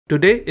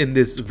Today in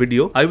this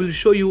video, I will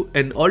show you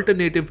an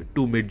alternative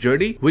to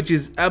Midjourney, which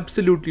is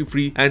absolutely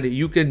free and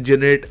you can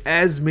generate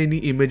as many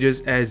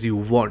images as you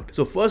want.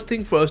 So first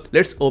thing first,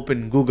 let's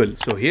open Google.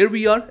 So here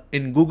we are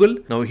in Google.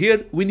 Now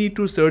here we need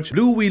to search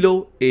Blue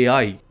Willow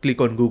AI.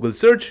 Click on Google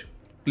search,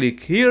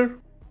 click here,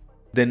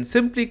 then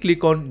simply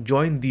click on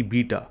join the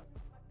beta.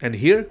 And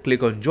here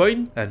click on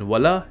join and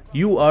voila,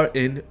 you are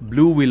in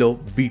Blue Willow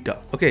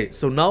beta. Okay,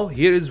 so now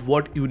here is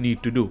what you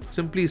need to do.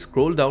 Simply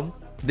scroll down.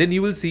 Then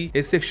you will see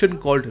a section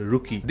called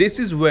Rookie. This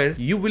is where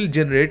you will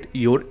generate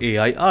your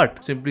AI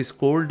art. Simply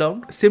scroll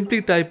down,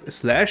 simply type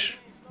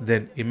 /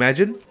 then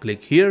imagine,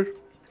 click here,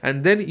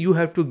 and then you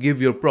have to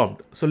give your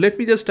prompt. So let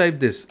me just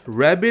type this,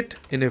 rabbit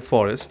in a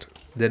forest,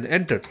 then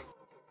enter.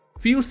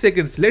 Few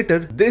seconds later,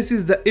 this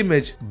is the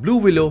image Blue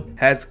Willow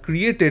has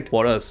created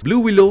for us. Blue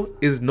Willow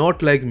is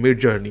not like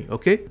Midjourney,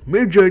 okay?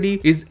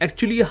 Midjourney is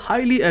actually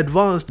highly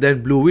advanced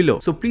than Blue Willow.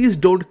 So please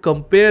don't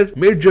compare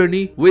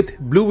Midjourney with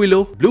Blue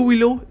Willow. Blue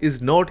Willow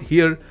is not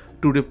here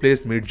to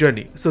replace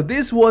Midjourney. So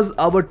this was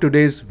our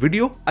today's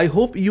video. I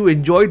hope you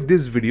enjoyed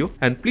this video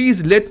and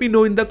please let me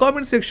know in the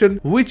comment section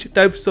which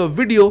types of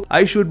video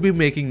I should be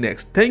making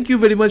next. Thank you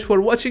very much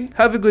for watching.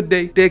 Have a good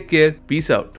day. Take care. Peace out.